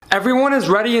Everyone is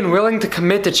ready and willing to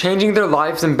commit to changing their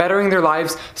lives and bettering their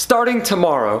lives starting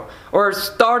tomorrow or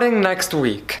starting next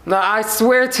week. Now, I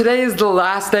swear today is the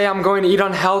last day I'm going to eat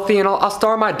unhealthy and I'll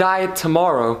start my diet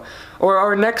tomorrow.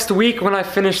 Or next week when I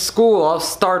finish school, I'll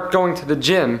start going to the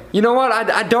gym. You know what?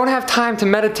 I don't have time to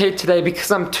meditate today because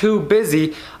I'm too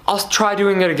busy. I'll try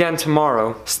doing it again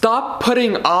tomorrow. Stop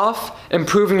putting off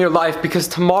improving your life because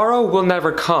tomorrow will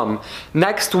never come.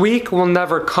 Next week will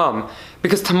never come.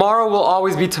 Because tomorrow will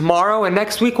always be tomorrow and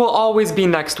next week will always be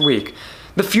next week.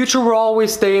 The future will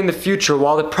always stay in the future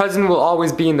while the present will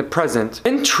always be in the present.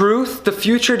 In truth, the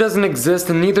future doesn't exist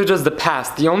and neither does the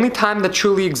past. The only time that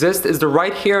truly exists is the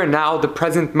right here and now, the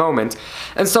present moment.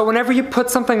 And so whenever you put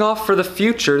something off for the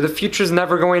future is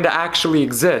never going to actually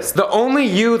exist. The only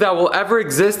you that will ever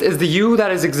exist is the you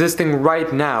that is existing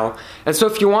right now. And so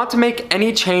if you want to make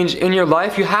any change in your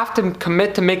life, you have to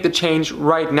commit to make the change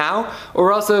right now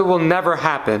or else it will never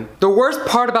happen. The worst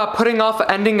part about putting off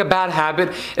ending a bad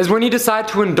habit is when you decide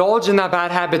to indulge in that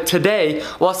bad habit today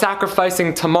while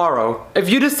sacrificing tomorrow. If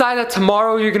you decide that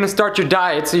tomorrow you're going to start your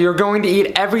diet, so you're going to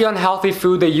eat every unhealthy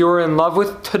food that you're in love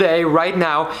with today, right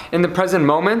now, in the present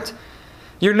moment,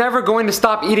 you're never going to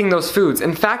stop eating those foods.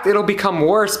 In fact, it'll become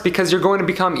worse because you're going to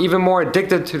become even more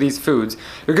addicted to these foods.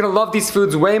 You're going to love these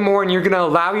foods way more and you're going to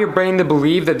allow your brain to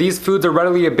believe that these foods are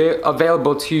readily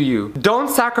available to you. Don't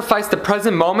sacrifice the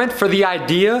present moment for the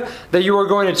idea that you are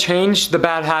going to change the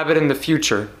bad habit in the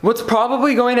future. What's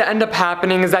probably going to end up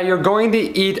happening is that you're going to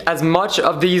eat as much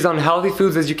of these unhealthy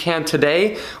foods as you can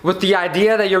today with the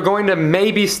idea that you're going to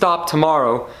maybe stop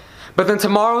tomorrow. But then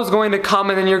tomorrow's going to come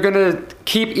and then you're going to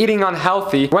keep eating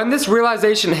unhealthy. When this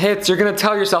realization hits, you're going to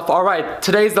tell yourself, alright,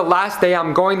 today's the last day,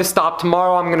 I'm going to stop,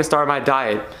 tomorrow I'm going to start my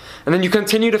diet. And then you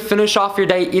continue to finish off your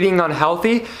day eating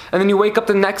unhealthy, and then you wake up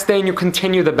the next day and you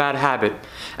continue the bad habit.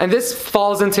 And this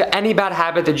falls into any bad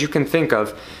habit that you can think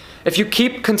of. If you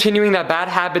keep continuing that bad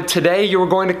habit today, you are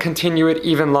going to continue it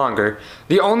even longer.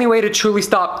 The only way to truly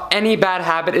stop any bad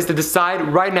habit is to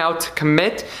decide right now to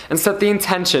commit and set the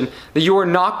intention that you are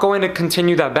not going to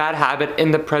continue that bad habit in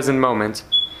the present moment.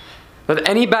 That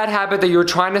any bad habit that you're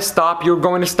trying to stop, you're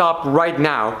going to stop right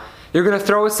now. You're going to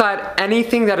throw aside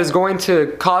anything that is going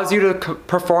to cause you to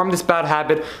perform this bad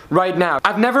habit right now.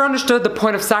 I've never understood the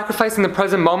point of sacrificing the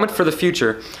present moment for the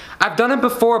future. I've done it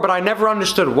before, but I never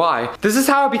understood why. This is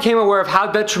how I became aware of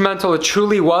how detrimental it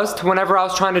truly was to whenever I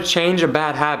was trying to change a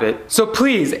bad habit. So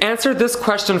please, answer this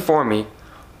question for me.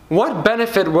 What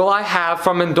benefit will I have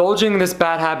from indulging this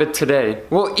bad habit today?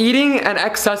 Will eating an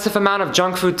excessive amount of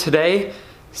junk food today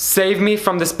save me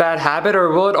from this bad habit, or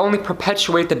will it only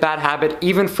perpetuate the bad habit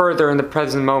even further in the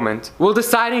present moment? Will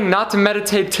deciding not to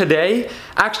meditate today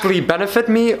actually benefit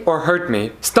me or hurt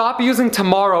me? Stop using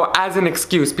tomorrow as an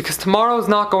excuse because tomorrow is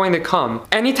not going to come.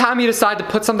 Anytime you decide to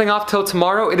put something off till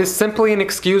tomorrow, it is simply an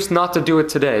excuse not to do it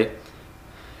today.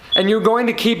 And you're going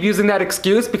to keep using that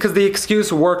excuse because the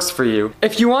excuse works for you.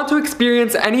 If you want to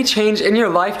experience any change in your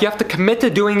life, you have to commit to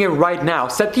doing it right now.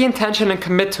 Set the intention and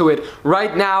commit to it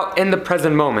right now in the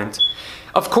present moment.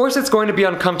 Of course it's going to be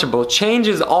uncomfortable. Change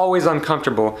is always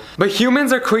uncomfortable. But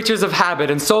humans are creatures of habit,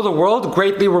 and so the world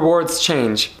greatly rewards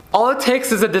change. All it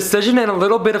takes is a decision and a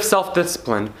little bit of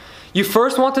self-discipline. You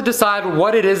first want to decide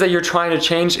what it is that you're trying to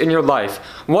change in your life.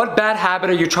 What bad habit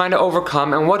are you trying to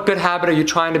overcome, and what good habit are you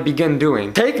trying to begin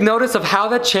doing? Take notice of how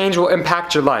that change will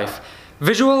impact your life.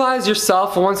 Visualize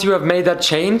yourself once you have made that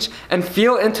change and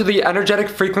feel into the energetic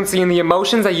frequency and the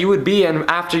emotions that you would be in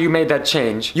after you made that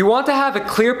change. You want to have a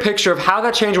clear picture of how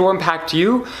that change will impact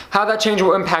you, how that change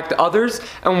will impact others,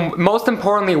 and most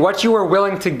importantly, what you are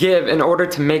willing to give in order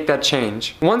to make that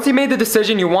change. Once you made the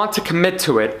decision, you want to commit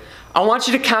to it. I want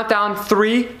you to count down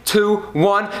 3, 2,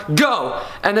 1, go!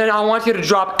 And then I want you to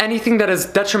drop anything that is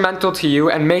detrimental to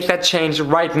you and make that change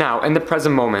right now in the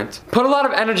present moment. Put a lot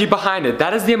of energy behind it.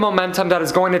 That is the momentum that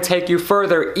is going to take you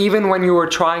further even when you are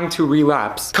trying to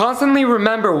relapse. Constantly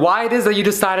remember why it is that you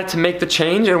decided to make the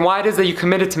change and why it is that you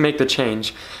committed to make the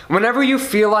change. Whenever you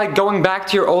feel like going back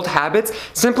to your old habits,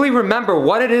 simply remember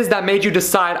what it is that made you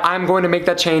decide I'm going to make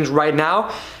that change right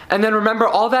now. And then remember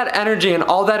all that energy and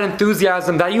all that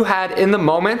enthusiasm that you had in the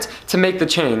moment to make the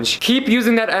change. Keep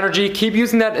using that energy, keep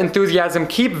using that enthusiasm,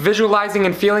 keep visualizing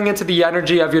and feeling into the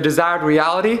energy of your desired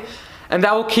reality, and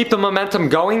that will keep the momentum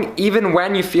going even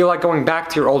when you feel like going back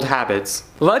to your old habits.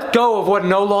 Let go of what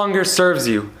no longer serves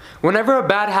you. Whenever a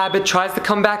bad habit tries to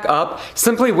come back up,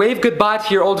 simply wave goodbye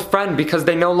to your old friend because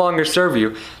they no longer serve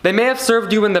you. They may have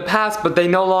served you in the past, but they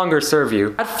no longer serve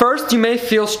you. At first, you may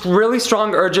feel really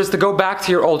strong urges to go back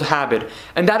to your old habit,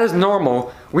 and that is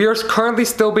normal. We are currently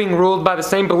still being ruled by the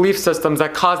same belief systems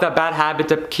that caused that bad habit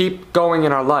to keep going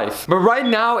in our life. But right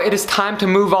now, it is time to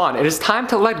move on. It is time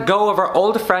to let go of our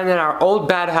old friend and our old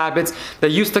bad habits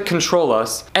that used to control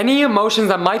us. Any emotions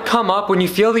that might come up when you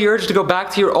feel the urge to go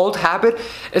back to your old habit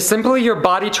is simply your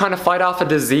body trying to fight off a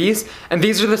disease, and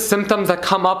these are the symptoms that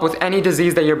come up with any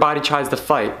disease that your body tries to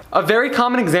fight. A very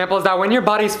common example is that when your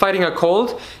body is fighting a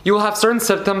cold, you will have certain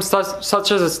symptoms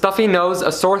such as a stuffy nose,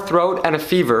 a sore throat, and a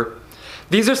fever.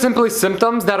 These are simply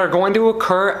symptoms that are going to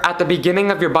occur at the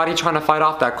beginning of your body trying to fight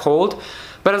off that cold.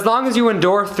 But as long as you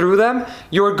endure through them,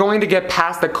 you are going to get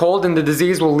past the cold and the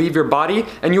disease will leave your body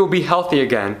and you will be healthy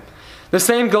again. The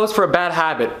same goes for a bad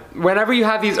habit. Whenever you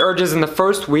have these urges in the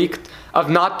first week of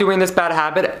not doing this bad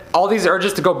habit, all these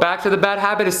urges to go back to the bad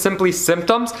habit is simply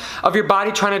symptoms of your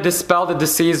body trying to dispel the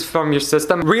disease from your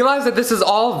system. Realize that this is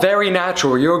all very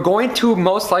natural. You're going to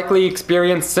most likely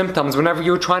experience symptoms whenever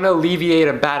you're trying to alleviate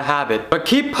a bad habit. But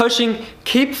keep pushing,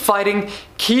 keep fighting,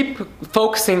 keep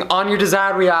focusing on your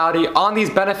desired reality, on these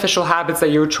beneficial habits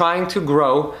that you're trying to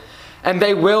grow, and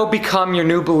they will become your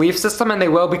new belief system and they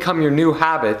will become your new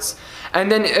habits. And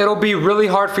then it'll be really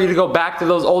hard for you to go back to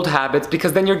those old habits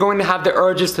because then you're going to have the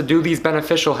urges to do these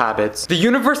beneficial habits. The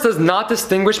universe does not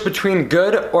distinguish between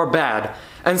good or bad.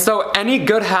 And so any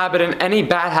good habit and any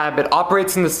bad habit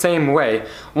operates in the same way.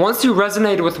 Once you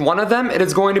resonate with one of them, it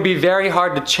is going to be very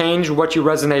hard to change what you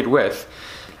resonate with.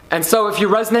 And so if you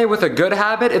resonate with a good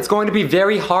habit, it's going to be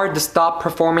very hard to stop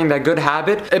performing that good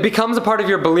habit. It becomes a part of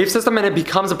your belief system and it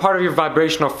becomes a part of your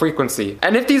vibrational frequency.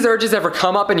 And if these urges ever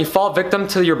come up and you fall victim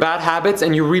to your bad habits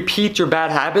and you repeat your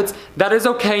bad habits, that is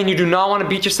okay and you do not want to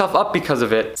beat yourself up because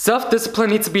of it.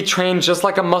 Self-discipline needs to be trained just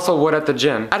like a muscle would at the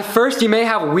gym. At first, you may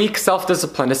have weak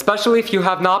self-discipline, especially if you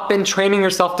have not been training your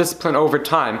self-discipline over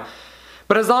time.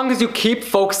 But as long as you keep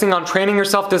focusing on training your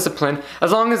self-discipline,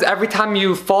 as long as every time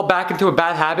you fall back into a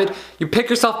bad habit, you pick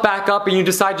yourself back up and you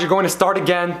decide you're going to start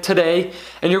again today,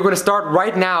 and you're going to start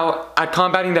right now at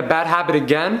combating that bad habit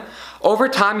again, over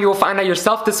time you will find that your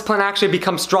self-discipline actually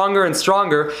becomes stronger and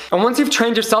stronger. And once you've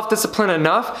trained your self-discipline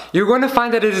enough, you're going to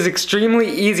find that it is extremely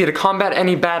easy to combat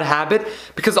any bad habit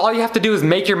because all you have to do is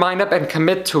make your mind up and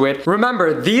commit to it.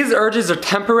 Remember, these urges are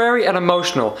temporary and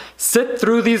emotional. Sit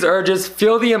through these urges,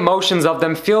 feel the emotions of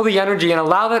them, feel the energy, and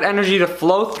allow that energy to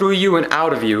flow through you and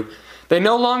out of you. They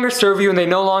no longer serve you and they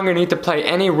no longer need to play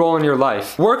any role in your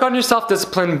life. Work on your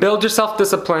self-discipline, build your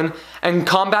self-discipline, and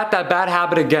combat that bad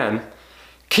habit again.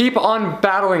 Keep on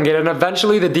battling it and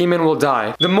eventually the demon will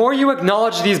die. The more you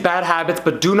acknowledge these bad habits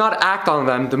but do not act on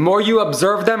them, the more you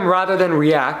observe them rather than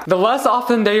react, the less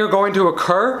often they are going to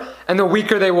occur and the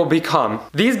weaker they will become.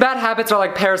 These bad habits are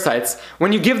like parasites.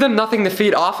 When you give them nothing to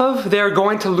feed off of, they are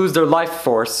going to lose their life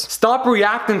force. Stop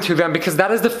reacting to them because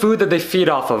that is the food that they feed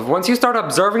off of. Once you start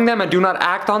observing them and do not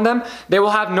act on them, they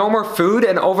will have no more food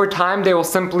and over time they will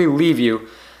simply leave you.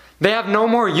 They have no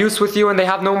more use with you and they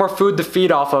have no more food to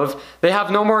feed off of. They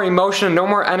have no more emotion, no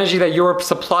more energy that you are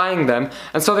supplying them,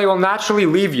 and so they will naturally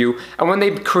leave you. And when they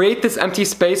create this empty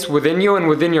space within you and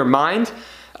within your mind,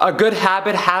 a good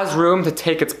habit has room to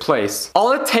take its place.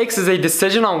 All it takes is a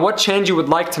decision on what change you would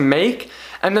like to make,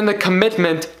 and then the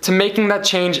commitment to making that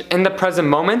change in the present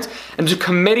moment and to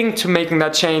committing to making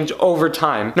that change over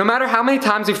time. No matter how many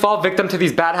times we fall victim to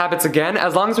these bad habits again,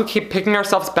 as long as we keep picking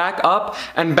ourselves back up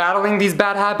and battling these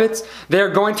bad habits, they are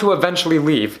going to eventually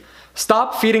leave.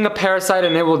 Stop feeding a parasite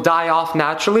and it will die off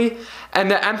naturally, and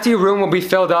the empty room will be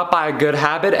filled up by a good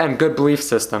habit and good belief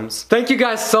systems. Thank you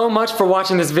guys so much for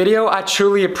watching this video. I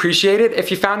truly appreciate it.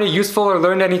 If you found it useful or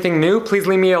learned anything new, please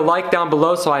leave me a like down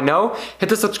below so I know. Hit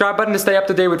the subscribe button to stay up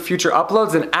to date with future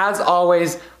uploads, and as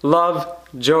always, love,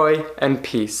 joy, and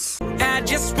peace. I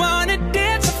just wanna